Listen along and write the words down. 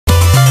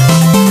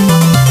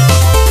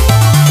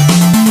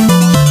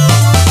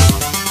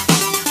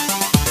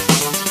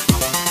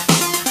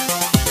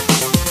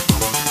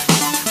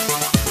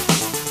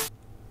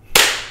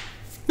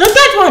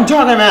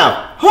my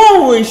mouth.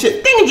 Holy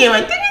shit. Thank you,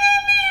 man.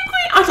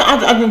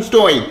 Awesome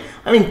story.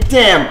 I mean,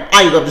 damn,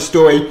 I love the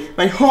story.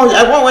 Like, holy,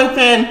 I want one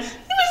fan. He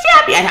was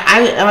happy.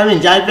 I'm a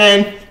Giant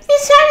fan.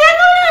 He's happy. I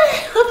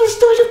love the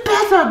story so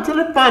bad. I'm ton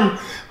of fun.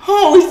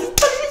 Holy, this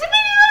is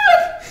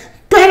amazing.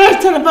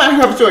 Badass ton of fun. I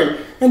love the story.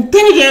 And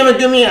then again,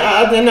 give me a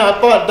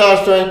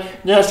 $4 story.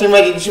 You know, see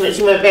my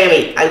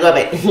family. I love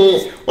it.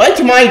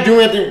 What's my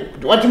doing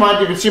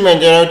with Superman?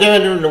 You know,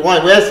 doing the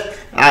White West.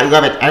 I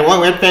love it. I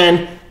want Red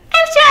fan.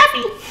 I'm so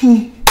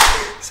happy.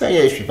 So yeah,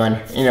 it should be fun.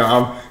 You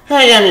know,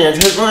 hey, I mean,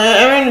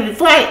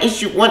 before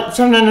issue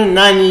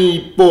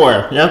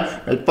 794, you know,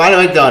 my father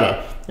and my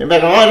daughter. They're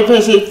back on all the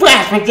places,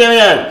 Flash,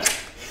 Material,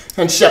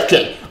 and Chef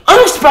K.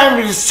 Other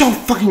Spider-Man is so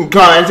fucking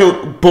gone,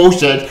 so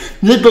bullshit.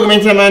 This book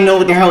makes me know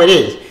what the hell it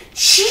is.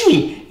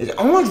 She is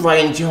almost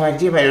writing to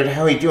idea about what the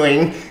hell he's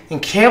doing,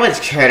 and Carrot's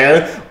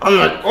character. I'm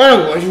like,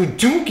 oh, you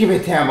don't give a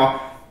damn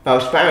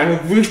about Spider-Man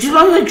who reaches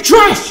around like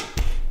trash.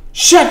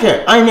 Shut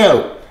up, I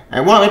know.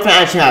 I want my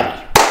fans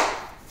happy.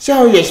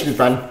 So yeah, it should be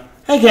fun.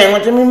 Again,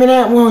 what's the name of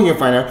that? Well, you'll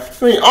find out.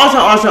 I mean,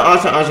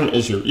 awesome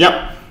issue.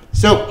 Yep.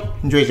 So,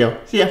 enjoy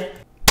yourself. See ya.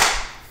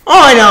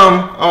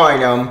 Alright,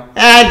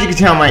 as you can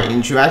tell my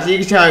intro, as you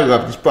can tell I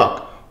love this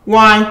book.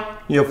 Why?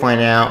 You'll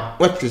find out.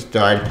 Let's just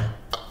start.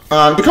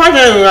 The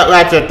content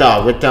left us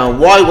off with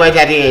Wally West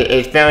at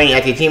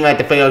the team at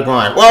the figure going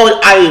on. Well, with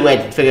Ivy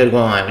West, the figure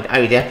going on with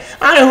Ivy there.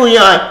 I don't know who you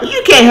are, but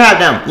you can't have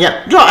them.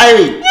 Yeah, go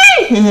Ivy.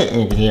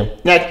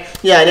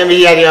 Next, yeah, then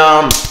we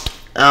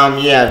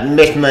had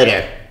Miss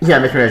Murder. Yeah,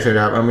 Miss Murder showed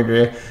up.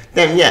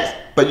 Then yes,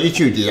 but you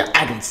too, dear.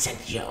 I can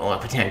sense your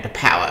pretend to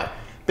power,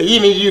 but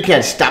even you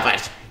can't stop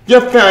us. Your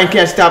family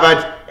can't stop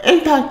us.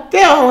 In fact,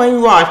 they're all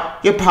you are.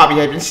 Your poppy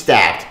has been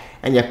stabbed.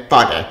 And your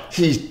father,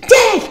 he's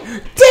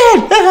dead!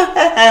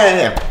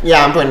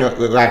 Yeah, I'm putting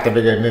the lack of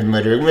Miss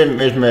Murder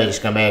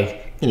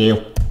scumbag.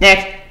 Continue.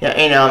 Next,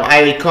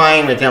 Ivy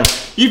crying with them.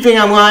 You think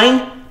I'm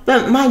lying?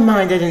 But my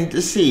mind doesn't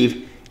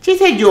deceive. She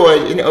said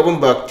yours is an open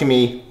book to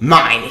me.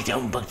 Mine is an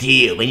open book to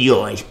you, and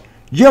yours.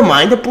 Your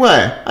mind a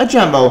blur, a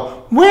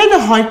jumble. Where the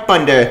heart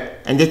thunder,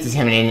 and this is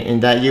happening in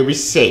that you'll be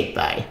saved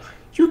by.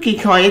 You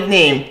keep calling his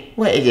name.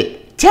 What is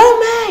it? Tell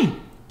me!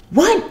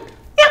 What?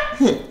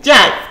 Yep,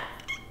 Jack.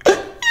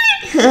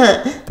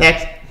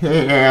 Next.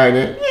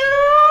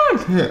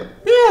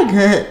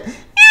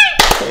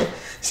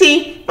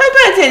 See, my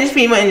brother said his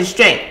feet went into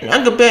strength, and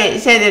Uncle Barry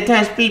said that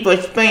times people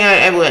sprang out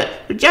everywhere.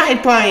 But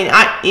Giant Party and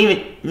I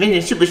even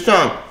been super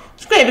strong.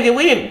 It's great because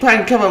we didn't plan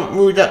to cover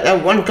moves up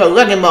that one called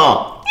Wrecking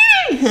Ball.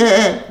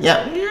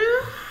 Yep.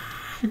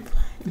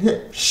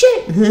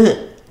 Shit.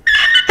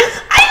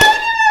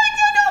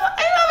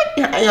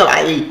 I love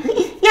Ivy.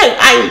 Yeah,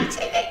 Ivy.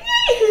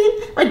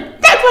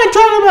 Like, that's what I'm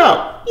talking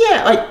about.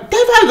 Yeah, like,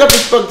 that's why I love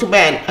this book so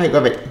bad. I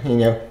love it. You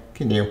know,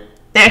 continue.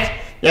 Next.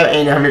 Yeah,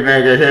 ain't no me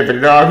back here for the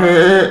dog.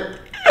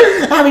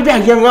 I'll be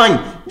back, young one.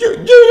 You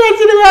next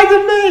to the right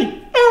of me.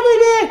 I'll be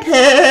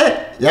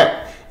back. Yep.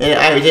 And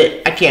I was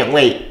it. I can't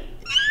wait.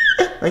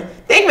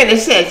 Think what it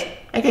says.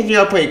 I guess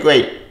you're all pretty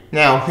great.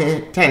 Now,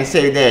 time to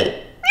save the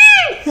day.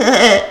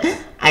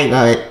 I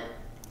love it.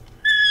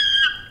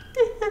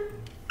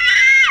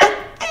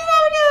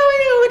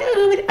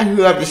 I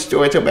love the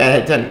story so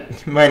bad.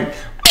 Man.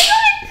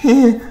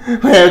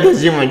 Well,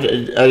 because you are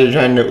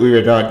trying to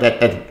read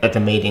it. That's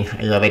amazing.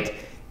 I love it.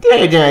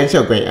 It's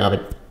so great. I love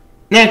it.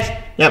 Next.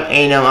 Yep.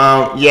 And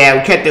yeah,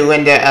 we cut the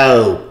window.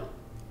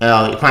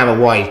 Oh, you climb a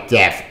wall is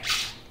deaf.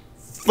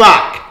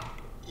 Fuck.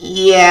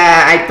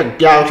 Yeah, I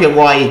forgot to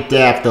why he's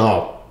deaf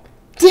though.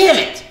 Damn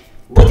it.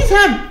 We just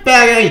have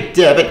bad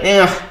idea, but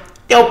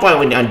don't bother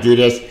when don't do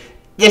this.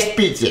 Just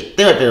beats it.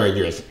 Don't do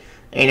this.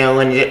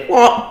 When it,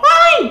 well,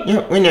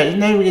 why? When there's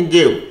nothing we can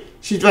do.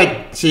 She's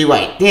right.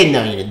 There's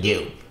nothing you can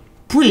do.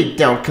 Please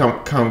don't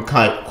come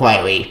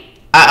quietly.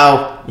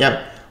 Uh-oh.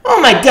 Yep.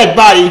 Oh, my dead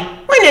body.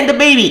 When is the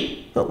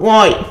baby? But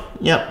why?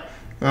 Yep.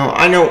 Oh,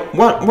 I know.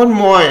 One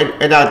more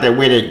about the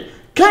wedding.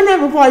 Come down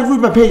before I lose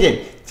my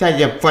patient. Says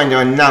your friends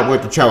are not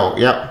worth the trouble.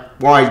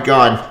 Yep. Wise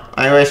God.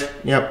 Iris.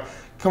 Yep.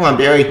 Come on,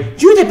 Barry.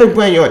 Use that big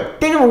brain yours.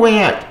 Think of a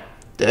way out.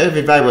 The earth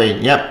is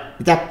vibrating. Yep.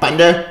 Is that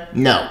thunder?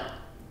 No.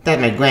 That's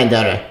my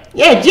granddaughter.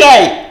 Yeah,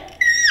 Jay!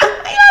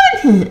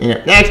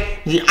 Next,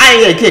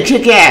 I gotta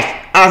kick ass.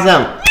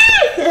 Awesome.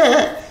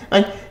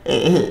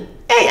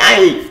 Hey,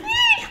 Ivy.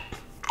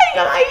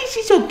 Ivy,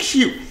 she's so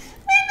cute.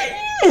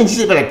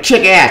 She's gonna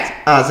kick ass.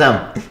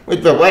 Awesome.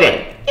 With the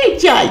wedding. Hey,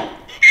 Jay.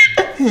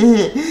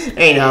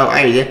 Hey, no,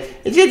 Ivy.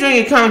 It's just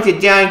like a comment to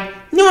Jay.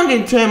 No one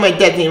can turn my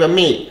destiny but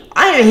me.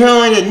 I am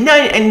hell in the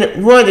night and the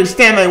world to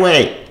stand my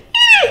way.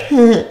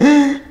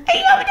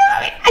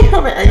 I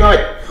love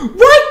it.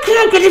 Why can't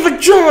I get it for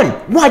John?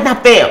 Why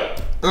not fair?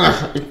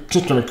 It's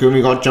just gonna kill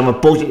me. Got some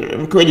bullshit.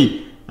 I'm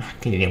quitting.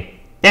 Continue.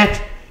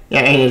 Next. Yeah,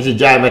 and it's a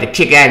giant with a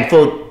kick ass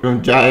food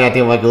from Johnny. I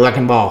think like a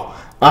wrecking ball.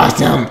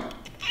 Awesome.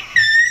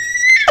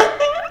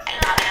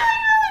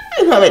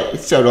 I love it.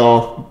 It's so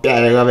dull.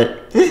 Bad. I love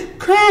it.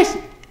 Crash.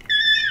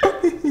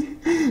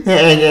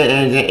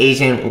 and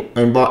Asian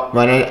and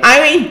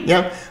Ivy.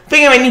 Yep.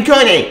 Finger and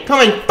Nicole. Come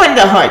on,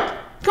 Thunderheart.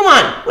 Come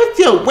on, let's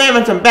go wham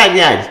on some bad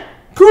guys.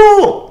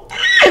 Cool.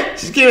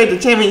 She's giving it to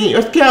Timmy.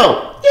 Let's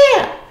go.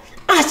 Yeah.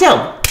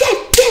 Awesome.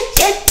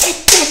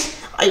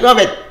 Yes. I love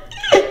it.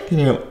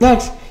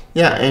 Next.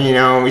 Yeah,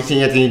 and we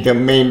see the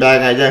main bad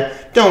guys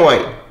there. Don't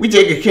worry, we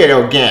take a kid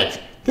or get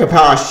the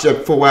power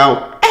ship for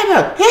well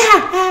ever.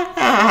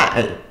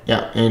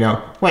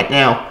 Yeah, what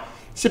now?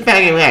 Sit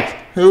back and relax.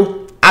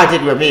 Who? I'll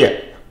take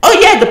Revere. Oh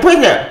yeah, the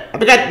prisoner. I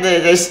forgot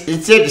it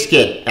saved this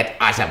kid. That's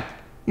awesome.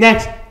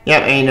 Next.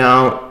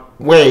 Yeah,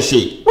 where is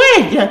she?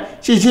 Where? Yeah,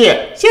 she's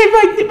here. She's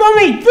right for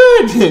me.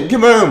 Good.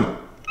 Come on.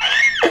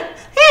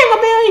 Hey,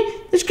 Uncle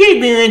Barry. This kid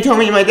being told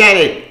me my dad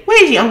is.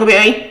 Where is she, Uncle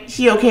Barry? Is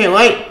she okay,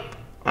 right?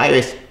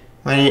 Iris.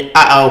 Honey.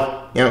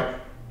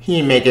 He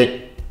didn't make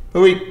it.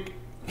 But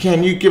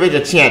can you give it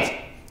a chance?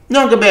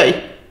 No, Uncle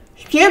Barry.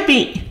 He can't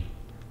be.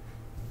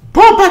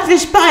 Pull back to the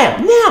spire.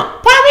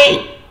 No.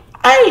 Bobby.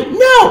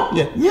 No.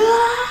 Yeah.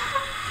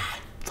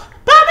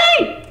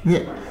 Bobby.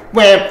 Yeah.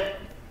 Well.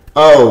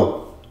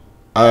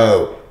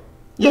 Oh.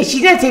 Yeah,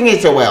 she's not taking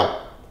it so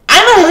well.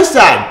 I'm on her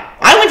side.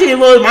 I went to the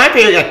road, my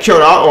baby got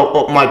killed off,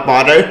 or my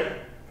father.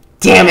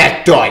 Damn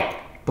that dog.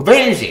 But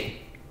very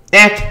easy.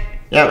 Next.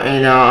 Yep,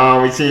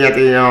 and we see that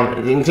the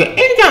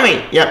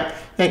incoming. Yep.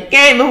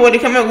 Again before they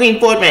come out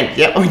reinforcements.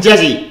 Yep. Oh,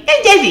 Jesse.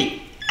 Hey,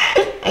 Jesse.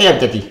 I love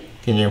Jesse.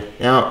 Can you?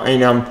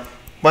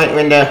 White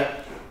window.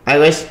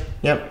 Iris.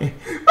 Yep. I'm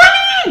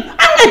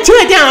gonna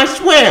tear it down, I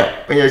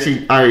swear. Oh, yeah,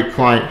 she's already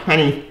crying.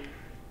 Honey,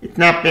 it's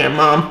not fair,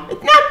 Mom.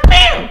 It's not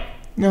fair.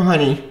 No,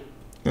 honey.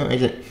 No,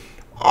 is it?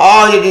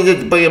 Oh, this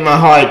is breaking my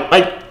heart.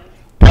 Like,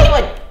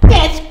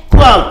 that's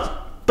gross.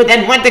 But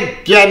then once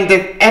again,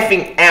 the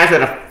effing ass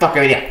of the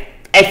fucker there.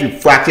 If you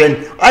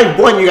fraction, I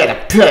want you guys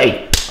to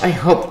pay. I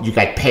hope you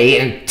guys pay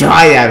and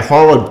die that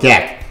horrible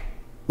death.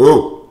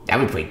 Ooh, that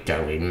would be pretty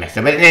totally messed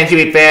up. But then to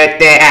be fair,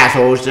 they're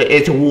assholes.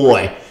 It's a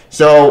war.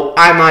 So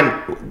I'm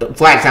on the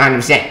fraction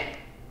 100%.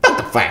 Fuck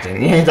the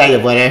fraction. Yeah, tell you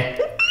brother.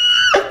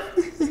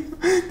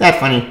 That's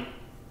funny.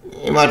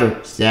 Your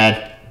mother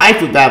sad. I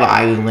feel bad about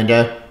Ivy and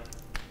Linda.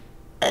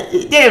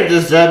 They don't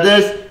deserve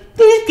this.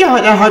 They just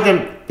got their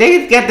husband. They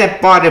just get their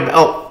father.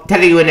 Oh,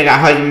 Teddy Linda got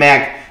husband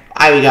back.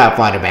 Ivy got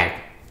father back.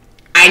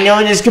 I know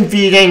it's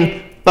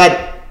confusing,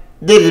 but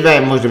this is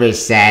very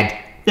sad.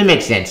 It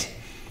makes sense.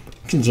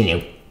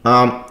 Continue.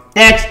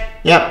 Next.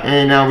 Yep,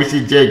 and we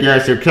see Jay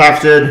Garrison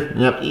captured.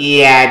 Yep,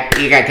 yeah,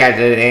 he got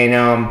captured,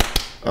 and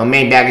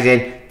main bag is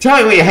in. Tell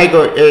me where your head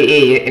goes,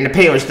 and the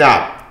pain will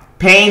stop.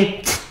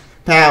 Pain?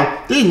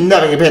 Pal, this is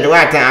nothing compared to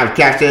last time I was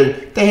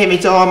captured. They hit me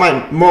so all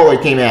my molar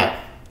came out.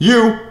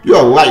 You're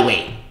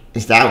lightweight.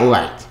 Is that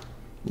right?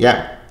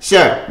 Yep.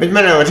 Sir, Miss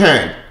Mena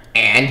returned.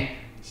 And?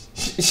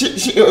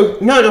 She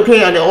no, it's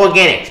okay on the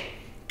organics.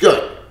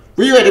 Good.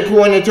 We are the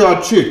coordinate to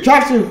our truth.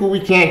 Capture who we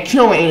can't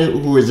kill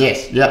and who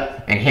resists.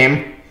 Yep. And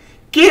him?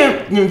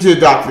 Get him to the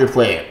doctor to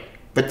play it.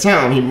 But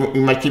tell him we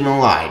must keep him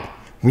alive.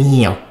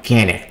 We are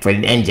organic for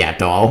an end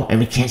after all, and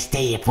we can't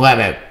stay here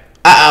forever.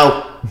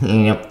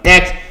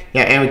 Next.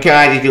 Yeah, and we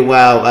can't do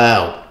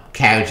well,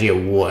 casualty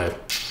of war.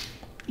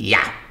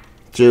 Yeah.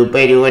 So,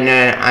 Betty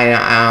Winner,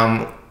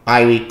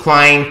 I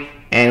recline,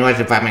 and what's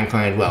the Batman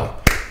coin as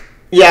well.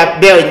 Yeah,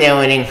 barely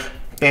narrating.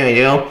 Very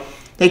little.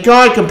 They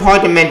call it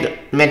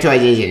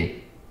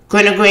compartmentalization.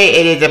 Clinically,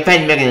 it is a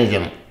defense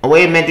mechanism, a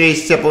way of mentally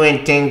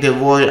separating things to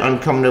avoid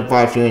uncomfortable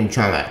parts during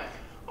trauma.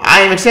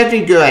 I am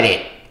exceptionally good at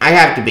it. I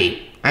have to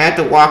be. I have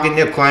to walk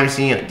into a crime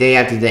scene day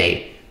after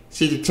day.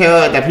 See the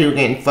terror that people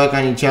get fucked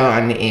on each other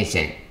on the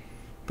instant.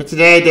 But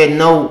today, there's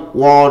no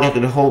wall that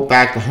can hold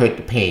back to hurt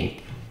the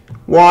pain.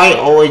 Roy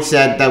always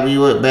said that we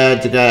were better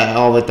together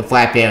all with the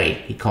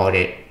Flatberry, he called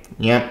it.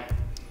 Yep.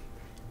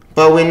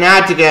 But we're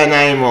not together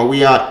anymore.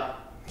 We are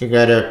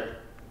together.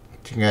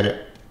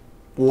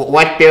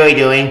 What's Barry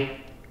doing?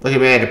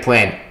 Looking at the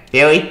plan.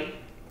 Barry?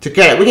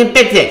 Together. We can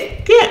fix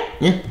it.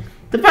 Yeah.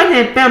 The fact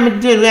that Batman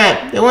did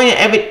that. The one that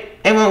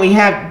everyone we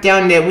have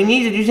down there. We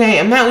need to do something.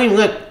 I'm not even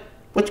look.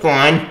 What's going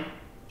on?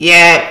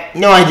 Yeah,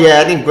 no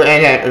idea. I think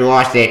Grant had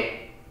lost it.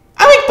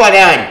 I was spot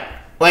on.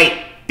 Wait,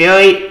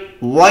 Barry,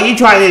 what are you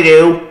trying to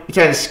do? You're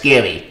trying to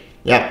scare me.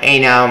 Yep,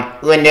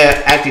 and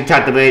Linda actually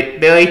talked about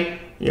it. Barry,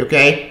 you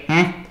okay?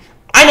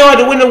 I know how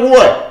to win the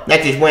war.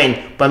 Not just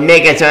win, but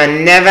make it so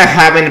it never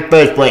happened in the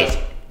first place.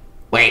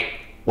 Wait,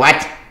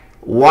 what?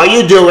 What are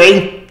you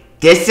doing?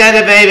 This sounds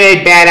a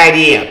very bad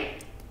idea.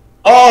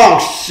 Oh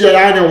shit,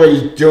 I know what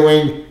he's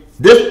doing.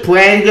 This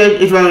plan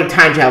is running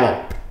time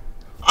travel.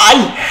 I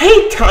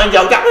hate time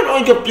travel. That was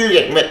only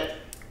confusing. But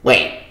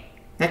wait,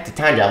 not the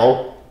time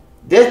travel.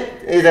 This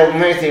is a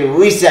emergency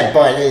reset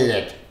button, isn't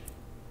it?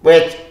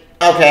 Which,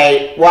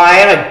 okay, well I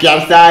have a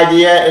guess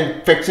idea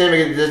and fix it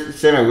because this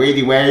is in a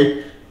lazy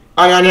way.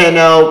 On the other hand,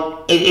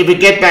 no, if we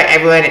get back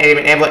everyone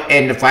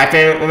and the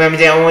flashbang remembers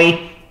it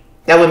only,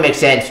 that would make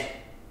sense.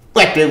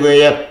 Let's be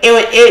real.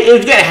 It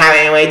was gonna happen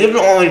anyway. They would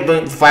always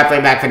bring the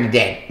flashbang back from the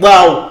dead.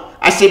 Well,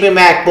 I see bring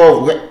back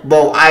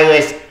both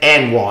Iris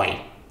and Roy.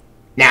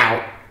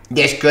 Now,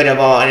 this could have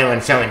all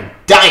anyone someone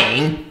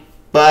dying,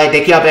 But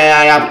they killed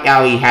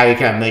Harry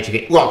Kemp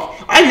Michigan. Look,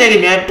 I'm not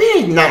even,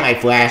 this is not my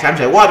Flash. I'm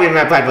sorry, Walter's been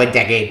my Flash for a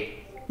decade.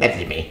 That's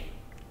just me.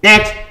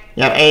 Next,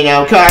 yep,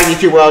 and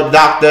Kyle, you well,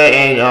 Doctor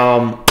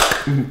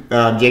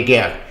and Jake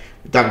Garrett.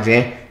 Doctor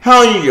said, how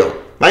are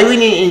you? My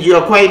reading is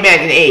you're quite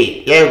bad in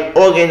age. Your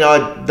organs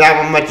are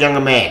that one much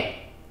younger man.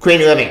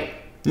 Crazy living.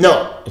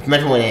 No, it's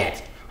much more than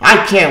that.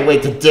 I can't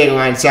wait to dig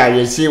around inside you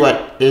and see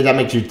what it is that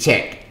makes you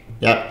tick.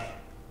 Yep.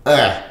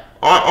 Aren't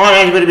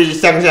I going to be the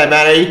second set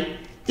battery?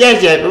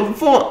 Yes,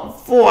 but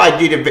before I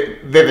do the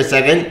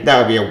vivisecond, that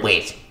would be a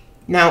waste.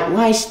 Now,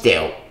 lie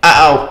still.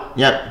 Uh-oh.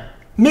 Yep.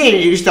 Maybe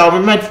you can start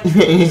with my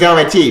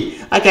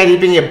teeth. I can't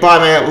even get by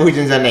my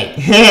illusions on me.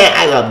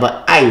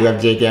 I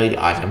love Jake Garrett.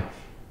 Awesome.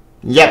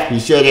 Yep, you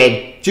sure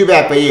did. Too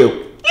bad for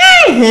you.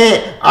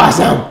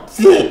 Awesome.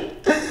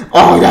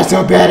 Oh, that's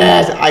so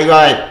badass. I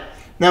got it.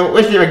 Now,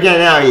 what's we're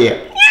getting out of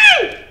here?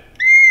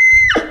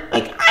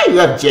 Like, I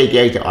love Jake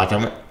Garrett.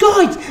 Awesome.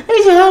 Guys,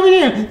 there's a home in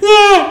here.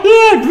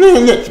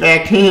 Yeah,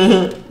 smack.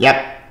 Yep.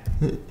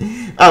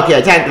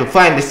 Okay, time to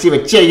find to see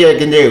what Jake Garrett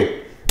can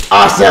do.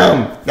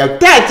 Awesome. Now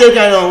that's Jake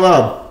Garrett I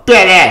love.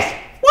 Badass.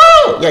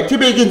 Woo! Yeah, to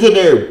be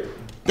continued.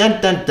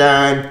 Dun dun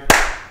dun.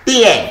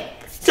 The end.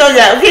 So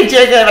yeah, okay,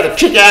 Jake Garrett about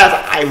to kick ass.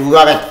 I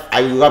love it.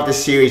 I love the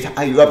series.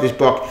 I love this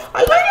book.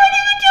 I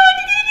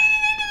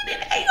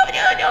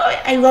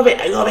love it.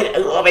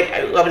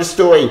 I love the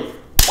story.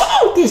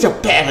 Whoa, this is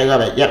so bad. I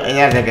love it. Yep, and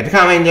that's like a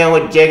comment down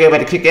with Jake Garrett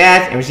about to kick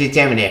ass. And we see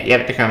Tim in there.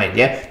 Yep, the comment.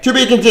 Yeah. To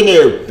be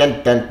continued.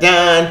 Dun dun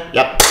dun.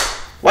 Yep.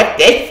 What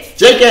this?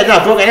 Jake Garrett's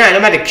not broken out. I'm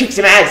about to kick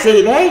some ass.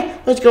 Say, hey,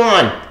 what's going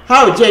on?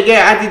 How is Jake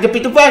Garrett after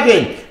defeat the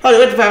Falcon? How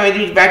did the Falcon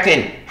defeat the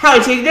Falcon? How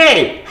is his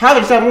name? How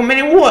did stop woman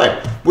in war?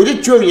 Was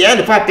it truly the end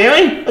of Five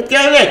Baron? What's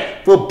going on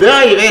next? Will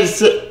Barry ever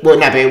say, well,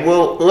 not Barry,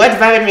 will let the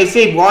Five Baron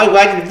say why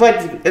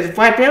the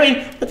Five Baron?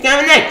 What's going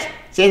on next?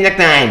 Same next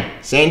time.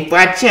 Same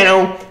Flat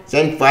channel.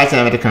 Same Flat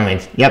channel in the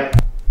comments. Yep.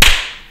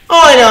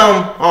 Alright,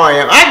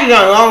 I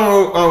got a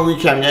long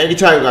recap now. You can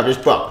tell you about this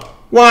book.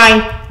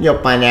 Why?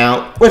 You'll find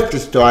out. What's the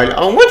story?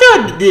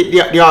 What's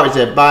the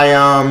opposite by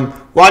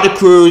Roger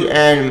Cruz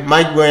and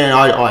Mike Green and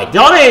art. The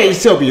art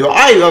is so beautiful.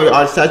 I love the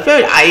art style.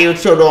 I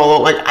was so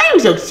adorable. Like I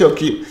was so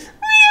cute.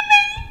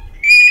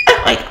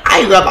 Like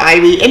I love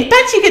Ivy. In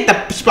fact, she get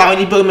the spot when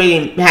you book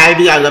me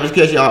happy. I love it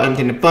because she all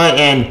in the fun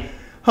and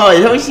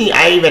holy, have you seen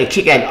Ivy better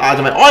kick out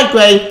awesome. Art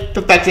great,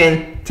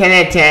 perfection, 10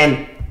 out of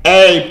 10,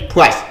 A+.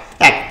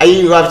 Heck, I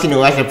love seeing the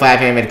lesson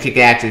 5 and better kick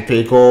ass. It's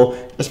pretty cool.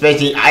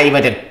 Especially Ivy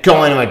better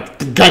going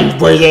with guns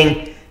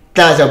blazing.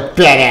 That was so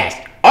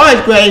badass.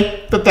 Art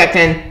great,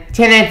 perfection,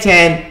 10 out of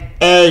 10,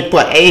 A+.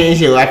 A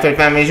issue. I feel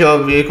family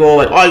show really cool.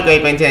 Like art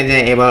great, 10 out of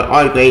 10, A+.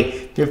 Art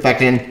great,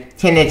 perfection,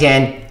 10 out of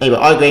 10, A+.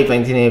 Art great, 10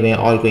 out of 10,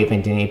 art great, 10 out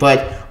of 10,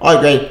 A+. Art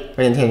great,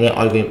 10 out of 10,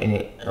 art great, 10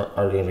 out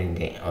of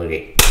 10, art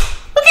great.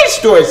 Look at the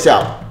story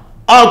itself.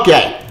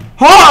 Okay.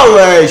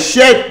 Holy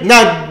shit.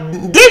 Now,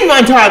 this is what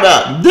I'm talking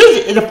about.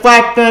 This is a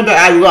Flash fan that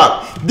I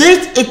love.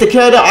 This is the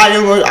character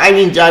I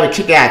enjoy to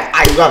kick ass.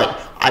 I love it.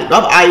 I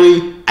love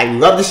Ivy. I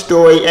love the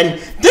story. And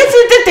this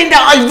is the thing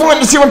that I want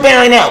to see with Ben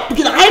right now.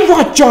 Because I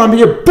want John to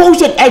be a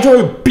bullshit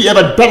editor be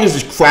able to bend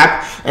this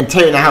crap and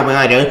tell you how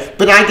I do.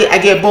 But I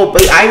get both.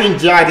 But I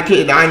enjoy the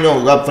kid that I know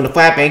love from the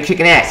Flash fan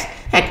kicking ass.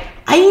 Heck,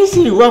 I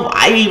usually love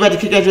Ivy about to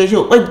kick ass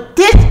too. Like,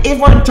 this is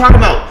what I'm talking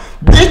about.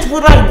 This is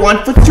what I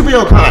want for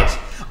superhero comics.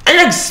 I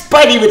like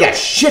Spidey with that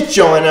shit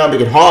showing up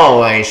because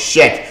holy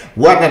shit.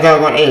 What the hell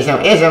going on?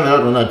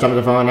 ASM, no, jump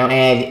the phone now.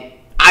 And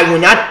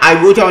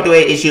I will talk to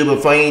an issue,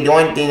 but for the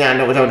only thing I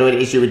know was talk to an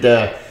issue with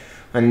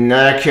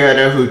another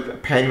character who's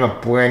paying him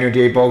a brand new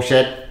day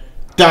bullshit.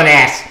 Don't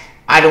ask.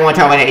 I don't want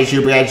to talk about that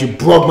issue because you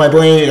broke my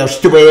brain, how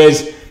stupid it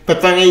is.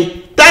 But for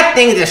me, that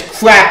thing is just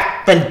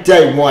crap from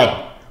day one.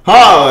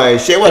 Holy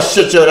shit, what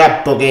shit show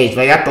that book is.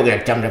 Like, that book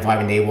is a jump to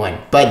 5 in day one.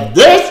 But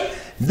this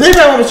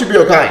I want with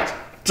superhero comics.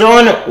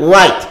 Done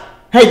right.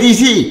 Hey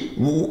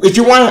DC, if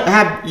you want to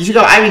have, you should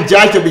go Ivan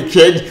Judge to be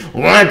kids.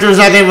 Want to do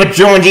something with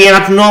Joan G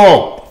and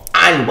no.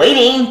 I'm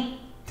waiting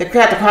to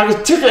cut the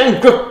comics ticket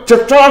and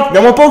to talk.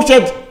 No more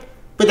bullshit.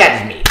 But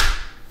that is me.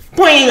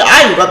 Point is,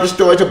 I love the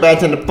story so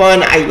bad and the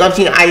fun. I love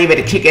seeing Ivy at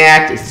the kick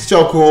act. It's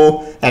so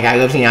cool. Like I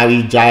love seeing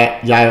Ivy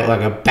giant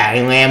like a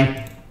batting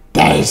lamb.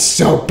 That is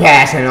so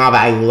badass and all,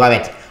 but I love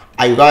it.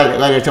 I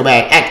love it so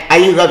bad. Heck,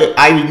 I love it.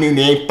 Ivy's new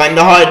name,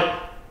 Thunderheart.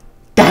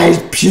 That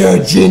is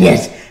pure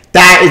genius.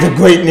 That is a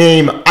great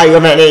name. I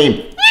love that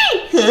name.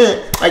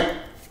 Like,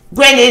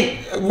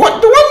 granted, the one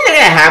thing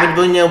that happens,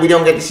 but you know, we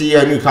don't get to see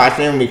a new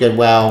costume because,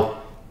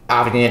 well,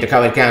 obviously the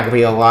cover is kind of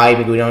completely alive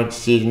because we don't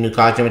see the new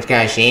costume. It's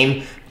kind of a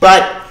shame.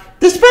 But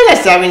despite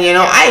that 7, you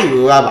know, I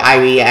love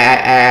Ivy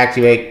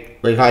actually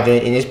with costume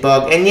in this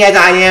book. And yes,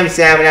 I am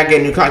sad we're not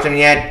getting a new costume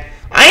yet.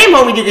 I am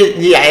hoping to get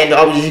the end.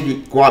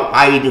 Obviously, go out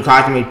Ivy new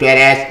costume is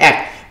badass.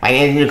 Heck, by the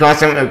end of the new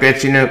costume, I'll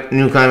get you a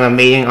new kind of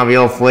amazing. I'll be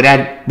all for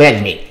that. But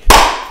that's me.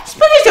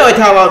 Speaking of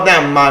talk about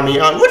that, mommy.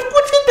 What's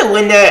with the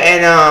Linda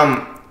and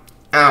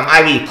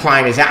Ivy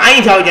climbers? I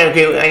need to talk to them.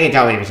 Okay, I need to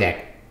talk to them a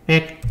sec.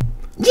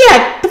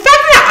 Yeah, the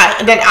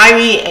fact that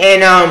Ivy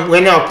and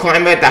Linda are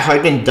climbing, the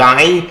husband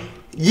dying.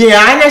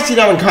 Yeah, I never see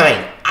that one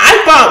coming.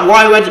 I thought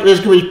Wally was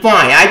going to be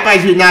fine. I thought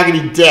he was not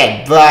going to be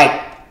dead,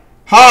 but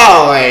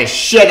holy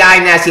shit, I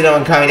never see that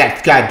one coming.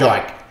 That's kind of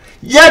dark.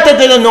 Yes, I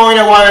did annoying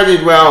that Wally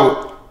as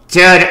well.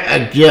 Dead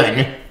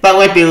again. But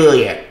let's be real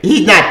here.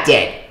 He's not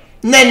dead.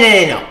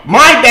 No.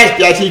 My best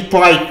guess, he's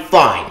probably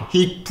fine.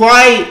 He's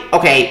probably,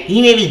 okay,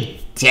 he may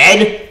be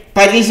dead,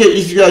 but at least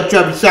he's going to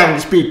try to summon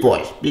the Speed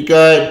Force.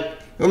 Because,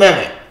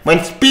 remember, when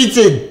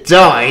Speedsters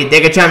die,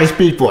 they can summon the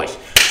Speed Force.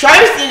 So I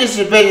was thinking this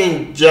is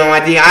in general. I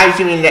think I was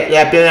assuming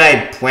that Bill and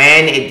I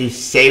plan is to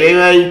save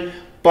everybody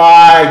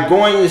by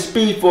going to the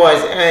Speed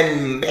Force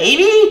and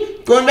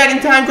maybe going back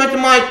in time, question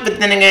mark. But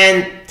then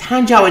again,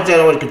 time travel is a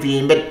little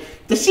confusing. But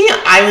the scene of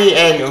Ivy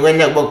and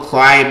Linda will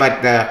cry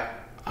about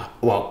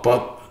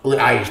both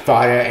Ivy's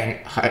father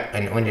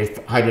and Linda's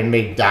husband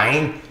Meg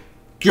dying.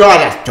 God,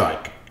 that's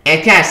dark. And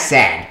it's kind of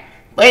sad.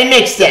 But it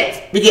makes sense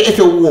because it's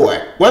a war.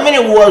 1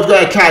 minute war is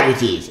going to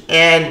casualties.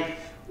 And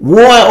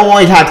war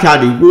always has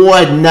casualties. War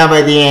is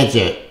never the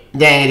answer.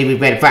 Then it'd be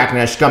better fighting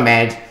those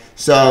scumbags.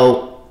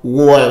 So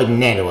war is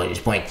inevitable at this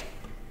point.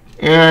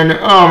 And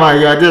oh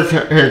my god, this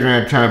hurts me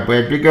a ton of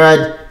breath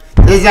because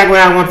this is like what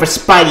I want for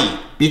Spidey.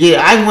 Because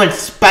I want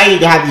Spidey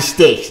to have these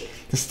stakes.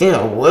 The stakes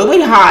are a little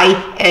bit high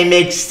and it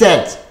makes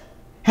sense.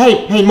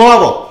 Hey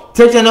Marvel,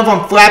 take enough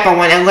on flap on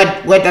one and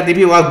let other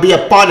people be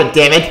a part of,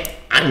 damn it.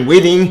 I'm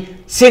waiting.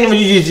 Send them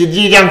you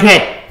young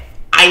kid.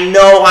 I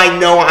know,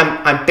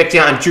 I'm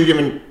fixing on two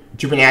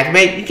different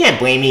aspects. You can't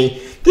blame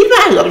me. People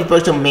I love this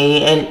book so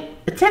many, and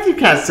it's actually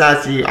kind of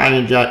sad to see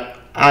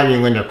Ivy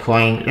when they're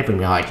crying. That's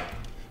pretty hard.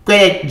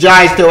 Granted,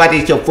 Jai's still out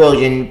there, still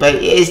frozen, but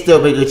it's still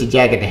pretty good to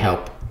Jai get the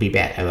help. Be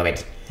bad, I love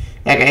it.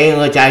 Like, I ain't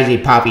let Jai's a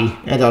poppy.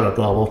 That's all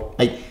adorable.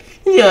 Like,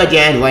 you know,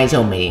 Jai's writing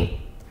so many.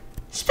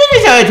 Speaking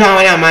of time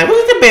without mine,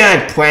 what's the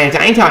band plans?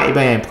 I ain't talking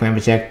about any plan for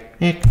a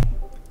sec. Nick.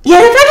 Yeah,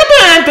 the fact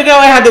that I figure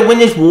out how to win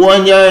this war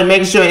and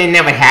make sure it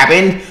never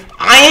happened.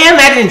 I am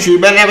acting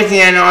true, but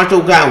everything I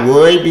also got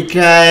worried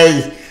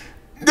because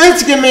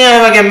this give me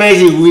like an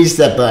emergency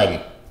reset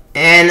button.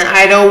 And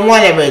I don't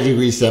want an emergency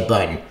reset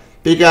button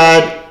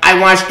because I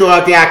want to store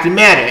out the actual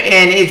matter.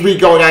 And as we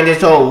go down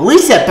this whole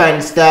reset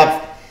button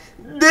stuff,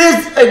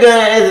 this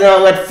again is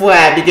a red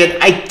flag because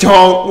I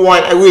don't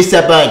want a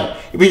reset button.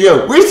 If we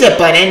do a reset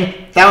button,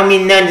 that would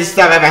mean none of this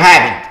stuff ever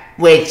happened.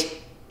 Which,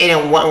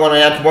 one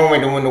way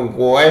to win the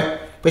war.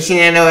 But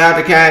seeing I know how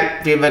to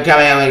cut people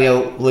coming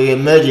out with an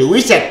emergency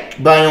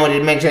reset button in order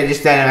to make sure this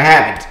stuff never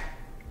happens.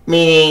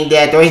 Meaning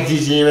that those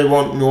DCs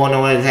won't know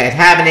what is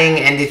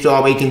happening and this will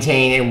all be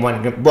contained in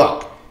one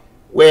book.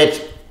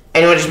 Which,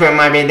 in order to spend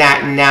my mind,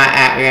 not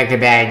act like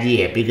a bad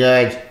idea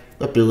because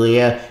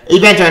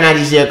eventually not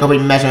easy a couple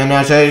of mess around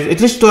now. So if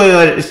this story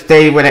would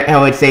stay with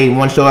how it say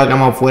one story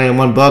I'm all for it in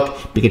one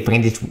book, we could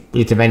find this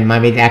event might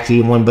be actually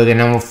in one book and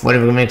I'm all for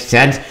it if it makes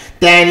sense,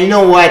 then you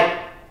know what?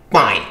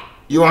 Fine.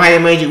 You want to have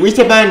an emergency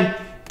reset button?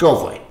 Go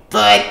for it.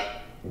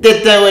 But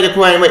that's the way to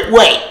point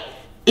wait.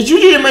 If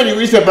you do the emergency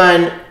reset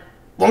button,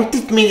 won't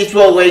this mean this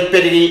will wait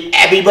better than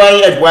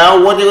everybody as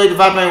well? Won't they wait the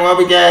fight button well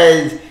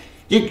because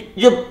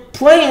you're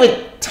playing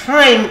with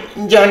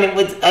time, John,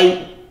 with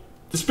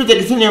the Split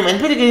Continuum, and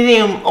Split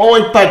Continuum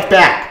always fights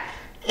back.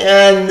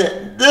 And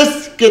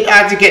this could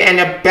actually end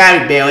up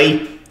bad,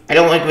 Barry. I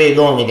don't like where you're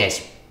going with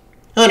this.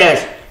 Who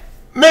knows?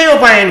 Maybe we'll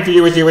find out in the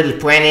future, we'll see what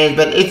his plan is,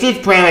 but if his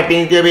plan I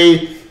think is gonna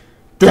be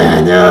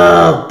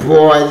oh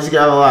boy, this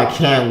got a lot of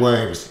can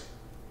worms.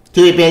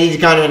 Too bad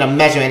he's kind of in a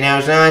mess right now,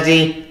 so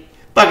honestly,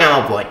 fuck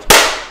I'm on board.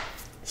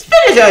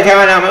 Speaking of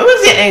time,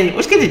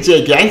 let's get to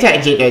Jacob. I ain't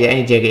talking Jacob,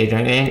 any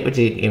Jacob, what's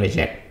his image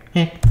there?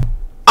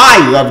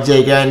 I love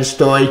Jacob in the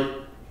story.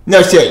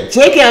 No,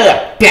 seriously, Jacob is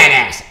a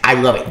badass. I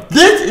love it.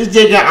 This is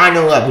Jacob I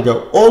know love. He's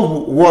an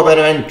old war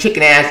veteran,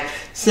 kicking ass.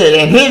 So,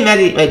 and him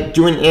like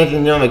doing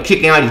anything, like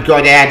kicking out his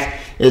guard ass.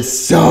 It's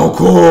so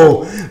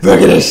cool. Look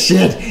at this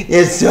shit.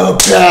 It's so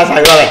badass.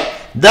 I love it.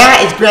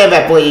 That is great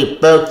about boy,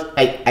 folks.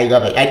 I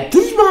love it.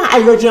 This is why I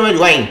love Jeremy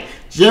Dwayne.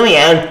 Jeremy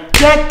Allen,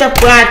 get the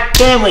Black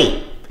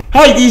Family.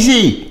 Hey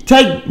DC,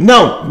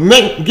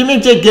 give me a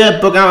J.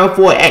 Garrett book I'm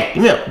for. Hey,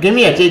 give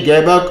me a J.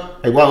 Garrett book.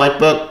 A Wall-White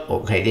book.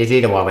 Okay, this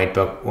is a Wall-White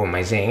book. What am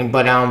I saying?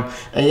 But and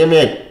give me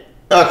a.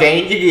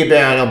 Okay, you can get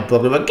better on a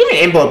book, but give me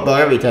an import book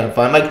every time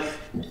fun. Like,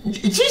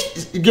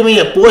 just give me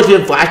a 4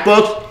 flash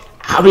books.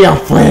 I'll be on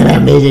fire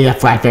amazing a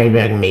flash book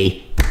than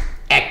me.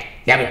 Heck,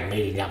 that'd be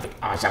amazing. That'd be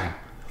awesome.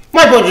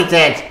 My point is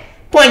that,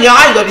 point y'all,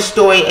 I love the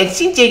story, and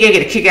see Jake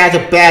get a kick out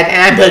of bed,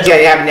 and I bet you I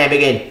haven't that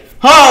again.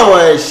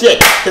 Holy shit!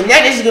 The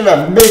next is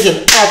gonna be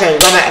amazing. Okay,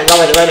 I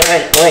love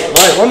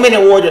it. 1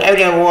 minute war to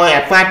everything I want.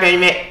 A flash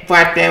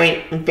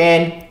family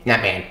fan, not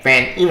fan,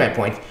 fan. You my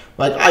points.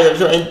 Like I love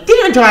so, and didn't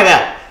even talk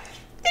about.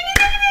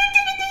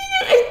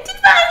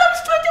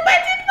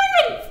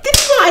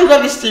 I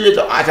love this series,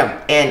 awesome,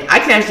 and I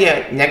can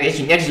actually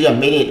next year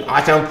amazing,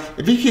 awesome.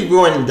 If you keep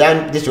going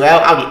down this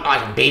route, I'll be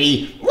awesome,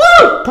 baby.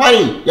 Woo!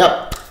 Party!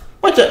 Yup.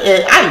 What's up?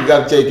 I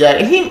love Jake,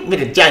 and he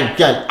with a giant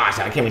gun,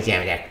 awesome. I can't wait to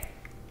have that.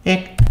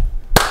 Heck.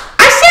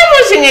 I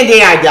said beginning of the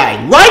day I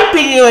died. Right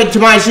beginning to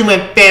my human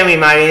family,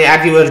 my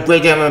after was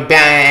great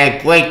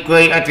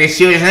great after the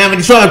series and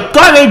having sort of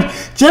garbage.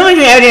 Generally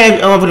do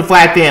everything for the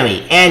Flat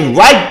family. And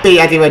right big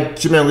after what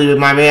generally with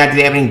my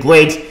after everything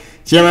great.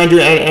 Generally do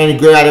any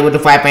good idea with the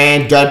Flat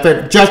family and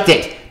just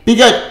it.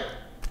 Because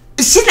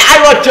since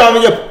I watch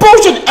John, your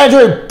bullshit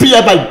enter beat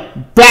up by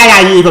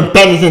bad ideas from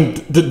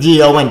Benson the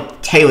deal and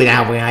Taylor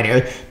out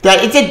there.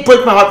 That it did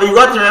break my heart, but you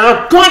got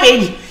to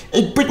garbage.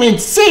 It put me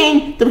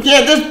insane that we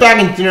can't just back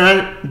in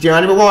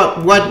John,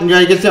 but what,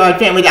 I guess our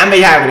family, I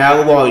may have it, I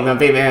will my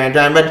favorite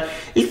time, but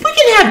if we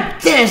can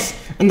have this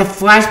in the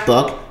Flash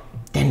book,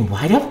 then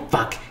why the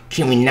fuck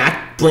can we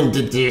not bring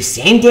the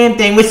same damn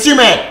thing with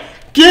Superman?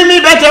 Give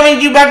me back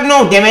something you back to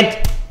normal, damn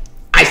it!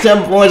 I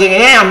still wasn't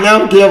am,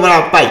 no, give it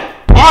without fight.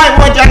 I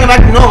want to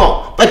back to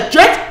normal, but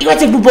just, you want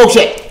some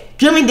bullshit.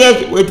 Give me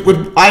this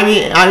with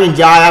Iron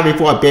Jaya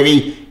before,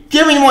 baby.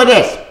 Give me more of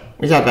this.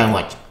 What's that going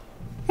much?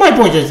 My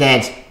point is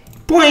that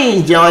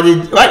Point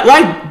John, like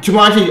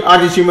Jumanji,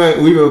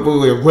 Adishima, we were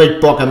a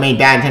great book I made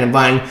bad in the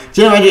bun.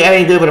 Jumanji,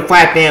 everything good with a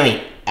Flat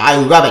family. I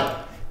love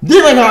it.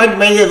 Different hard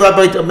made it love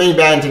it, made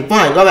bad in the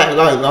fun. Love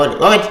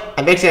it.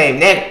 I'm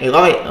excited that. I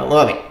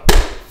love it.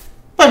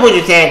 My point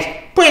is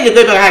that point the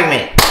good book I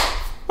made.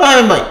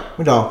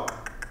 What's all?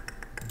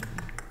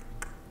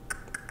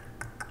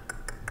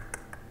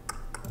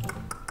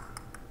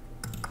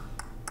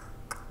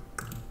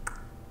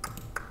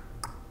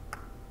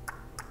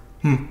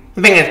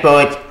 I think that's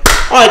poets.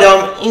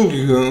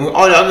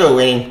 Other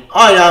waiting.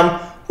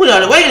 We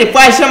are waiting to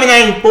find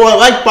 794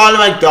 like father,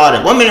 like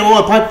daughter. 1 minute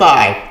more, part 5.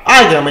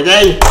 I got my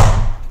day.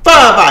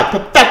 Followed by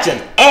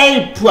perfection,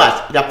 A+.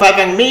 The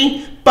 5 on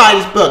me, buy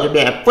this book, it'll be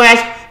a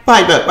Flash,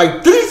 5 book.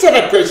 Like, this is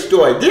a great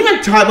story. This is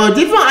a type of,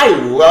 I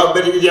love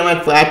it. Get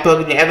my Flash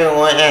book and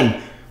everyone, and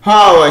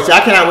oh, so I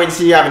cannot wait to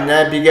see you having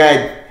that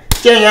because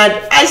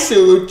Jan, I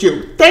salute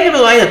you. Thank you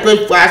for writing a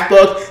great Flash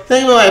book.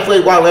 Thank you for writing a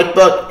great Wild West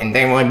book. And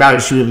thank you for about to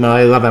shoot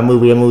I love a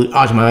movie,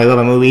 awesome, I love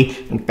a movie.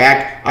 In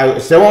fact, I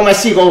still want my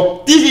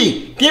sequel.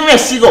 DC, give me a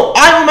sequel.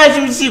 I want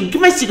my sequel.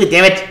 Give me a sequel,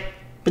 damn it.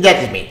 But that's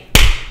just me.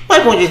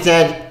 My point is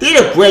that they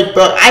did a great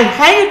book. I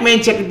highly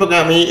recommend checking the book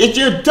out me. If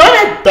you've done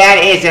a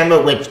bad ASM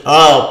book, which,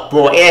 oh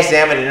boy,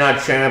 ASM did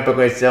not turn a book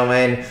with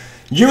someone.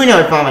 You know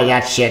if I'm like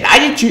that shit.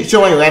 I did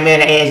so many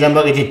lemon ASM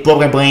book, it's just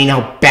broken brain,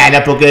 how bad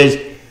that book is.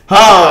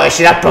 Oh,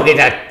 shit, that book is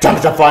a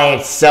dumpster fire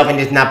itself and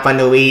it's not fun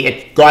to read.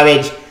 It's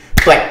garbage.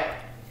 But,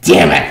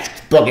 damn it,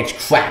 this book is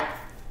crap.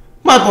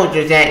 My point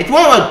is that it's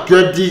one of a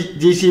good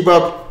DC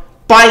book.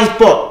 Buy this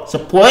book.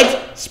 Support,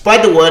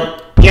 spread the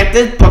word, get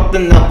this book to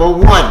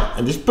 #1.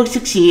 And this book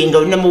succeed and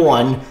go to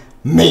 #1,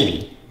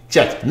 maybe.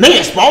 Just maybe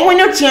a small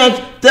window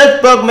chance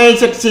this book may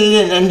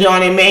succeed and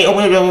Johnny may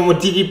open the door with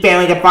DC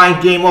family to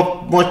find game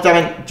of more stuff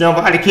and jump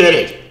for other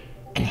kids.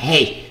 And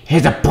hey,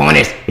 here's a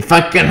bonus. If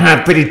I can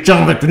have pretty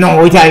jump,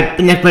 no, which I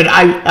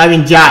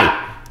enjoy.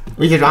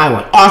 Which is what I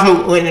want.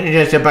 Also, when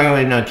it's a bring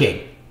with another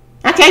kid.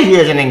 I can't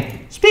hear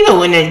anything. Speaking of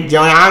winning,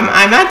 John,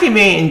 I'm actually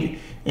being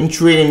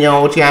intrigued,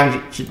 what's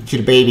happening to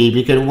the baby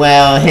because,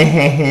 well,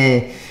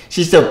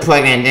 she's still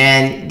pregnant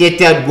and this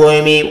does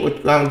worry me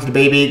what's wrong to the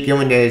baby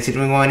given the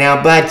situation going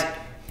now. But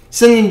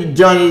since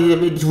Johnny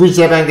reached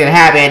everything that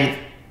happened,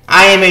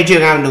 I am making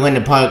sure I'm going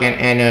to park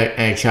and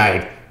a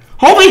child.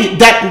 Hopefully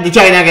the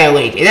child not gonna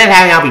wait. If that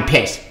happens, I'll be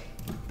pissed.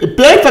 If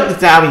Billy fucked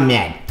this up, I'll be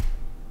mad.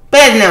 But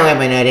that's not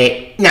what another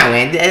day. No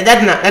man,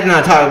 that's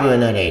not tolerable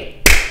another day.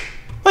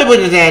 My point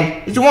is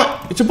then,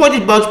 support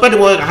this book, spread the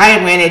word, hire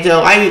a man,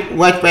 so I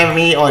watch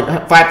family or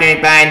 5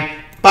 band,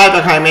 buy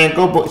the hire man,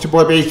 go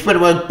support me, spread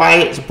the word, buy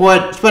it,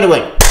 support, spread the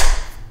word.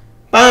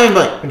 Buy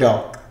the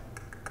no.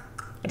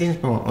 I didn't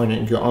support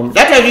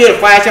that's a review of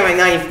Flash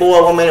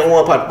 94, 1 minute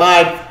war, part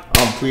 5.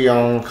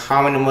 Pre-owned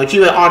comment and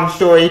motiva art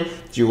story.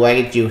 Do you like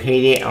it? Do you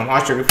hate it? I'm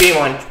also your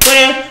favorite on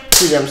Twitter.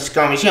 Please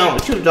subscribe to my channel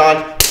with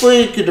 $2.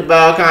 Please click the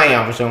bell icon. I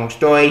have a song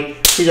story.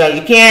 Please as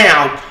you can.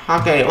 I'll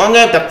talk to you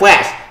longer with the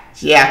Flash.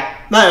 See ya.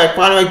 My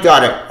father, my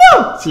daughter.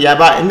 Woo! See ya.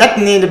 But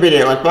nothing in the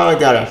video. My father, my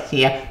daughter.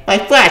 See ya. My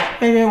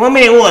Flash. 1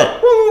 minute war.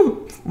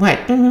 Woo! What?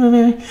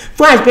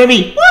 Flash,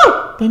 baby. Woo!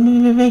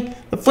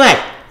 The Flash.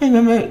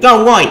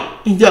 Go white.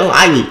 And go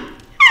Ivy.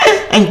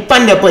 And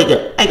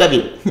Thunderbreaker. I love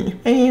you.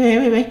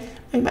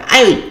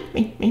 Ivy.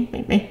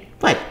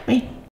 What?